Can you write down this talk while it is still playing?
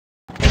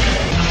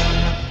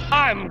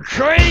I'm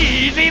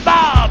Crazy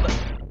Bob,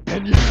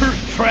 and you're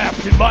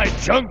trapped in my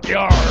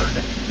junkyard.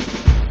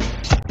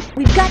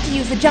 We've got to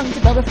use the junk to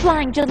build a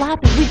flying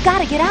jalopy. We've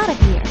got to get out of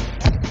here.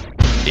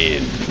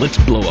 And let's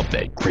blow up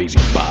that Crazy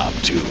Bob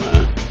too,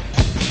 huh?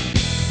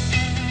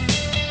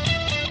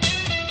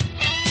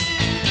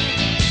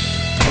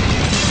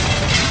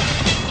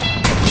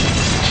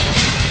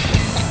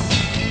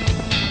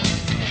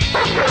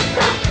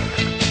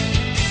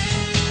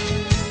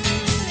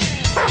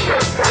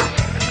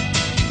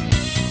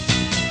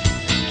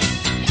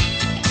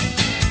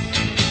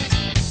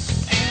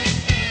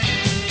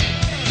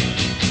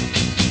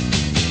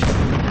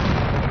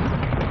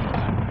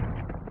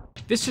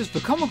 This is the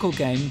comical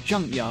game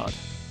Junkyard.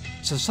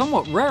 It's a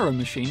somewhat rarer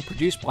machine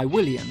produced by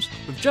Williams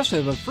with just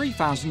over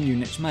 3,000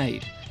 units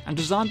made and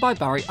designed by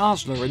Barry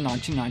Arsler in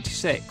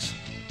 1996.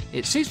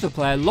 It sees the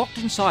player locked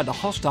inside a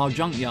hostile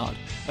junkyard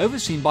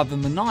overseen by the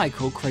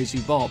maniacal Crazy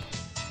Bob.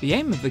 The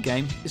aim of the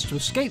game is to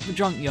escape the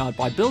junkyard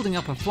by building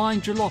up a flying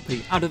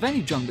jalopy out of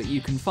any junk that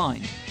you can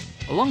find.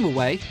 Along the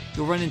way,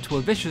 you'll run into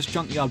a vicious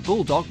junkyard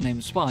bulldog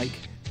named Spike,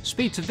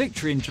 speed to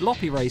victory in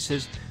jalopy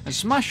races, and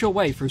smash your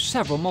way through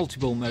several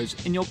multi-ball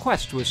modes in your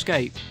quest to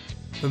escape.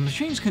 The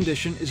machine's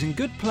condition is in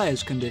good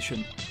player's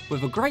condition,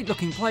 with a great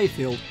looking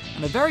playfield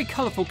and a very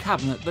colourful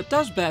cabinet that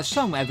does bear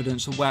some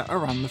evidence of wear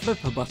around the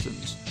flipper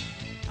buttons.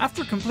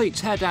 After a complete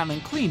teardown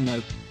and clean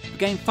though, the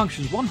game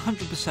functions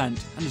 100%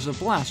 and is a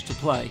blast to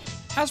play.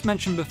 As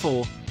mentioned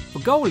before, the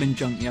goal in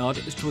Junkyard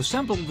is to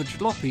assemble the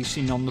jalopy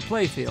seen on the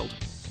playfield.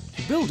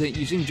 You build it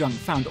using junk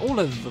found all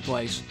over the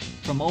place,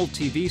 from old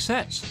TV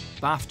sets,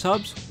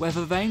 bathtubs,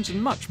 weather vanes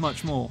and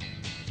much more.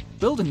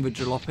 Building the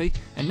jalopy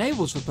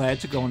enables the player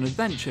to go on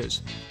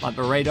adventures, like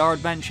the radar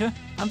adventure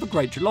and the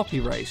Great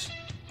Jalopy Race,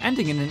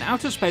 ending in an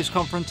outer space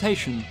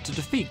confrontation to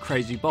defeat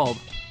Crazy Bob.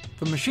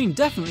 The machine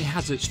definitely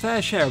has its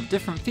fair share of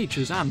different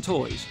features and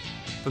toys,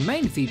 the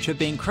main feature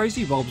being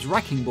Crazy Bob's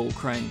wrecking ball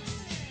crane.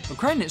 The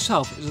crane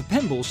itself is a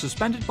pinball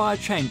suspended by a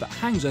chain that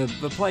hangs over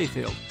the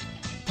playfield.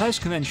 Players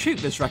can then shoot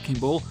this wrecking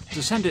ball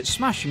to send it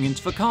smashing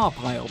into the car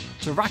pile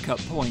to rack up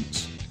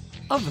points.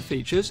 Other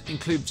features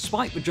include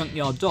Spike the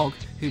junkyard dog,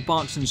 who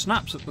barks and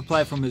snaps at the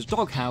player from his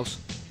doghouse,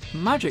 a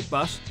magic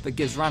bus that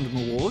gives random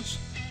awards,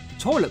 a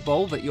toilet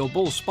bowl that your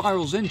ball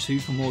spirals into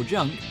for more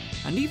junk,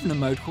 and even a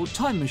mode called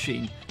Time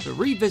Machine that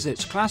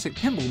revisits classic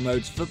pinball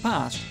modes of the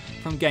past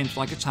from games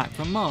like Attack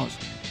from Mars,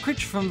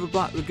 Creature from the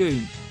Black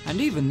Lagoon, and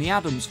even the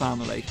Addams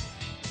Family.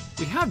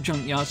 We have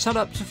Junkyard set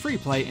up to free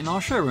play in our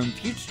showroom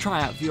for you to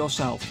try out for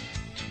yourself.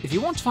 If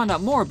you want to find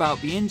out more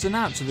about the ins and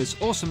outs of this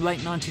awesome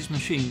late 90s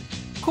machine,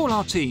 call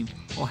our team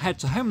or head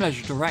to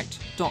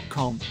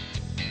HomeleisureDirect.com.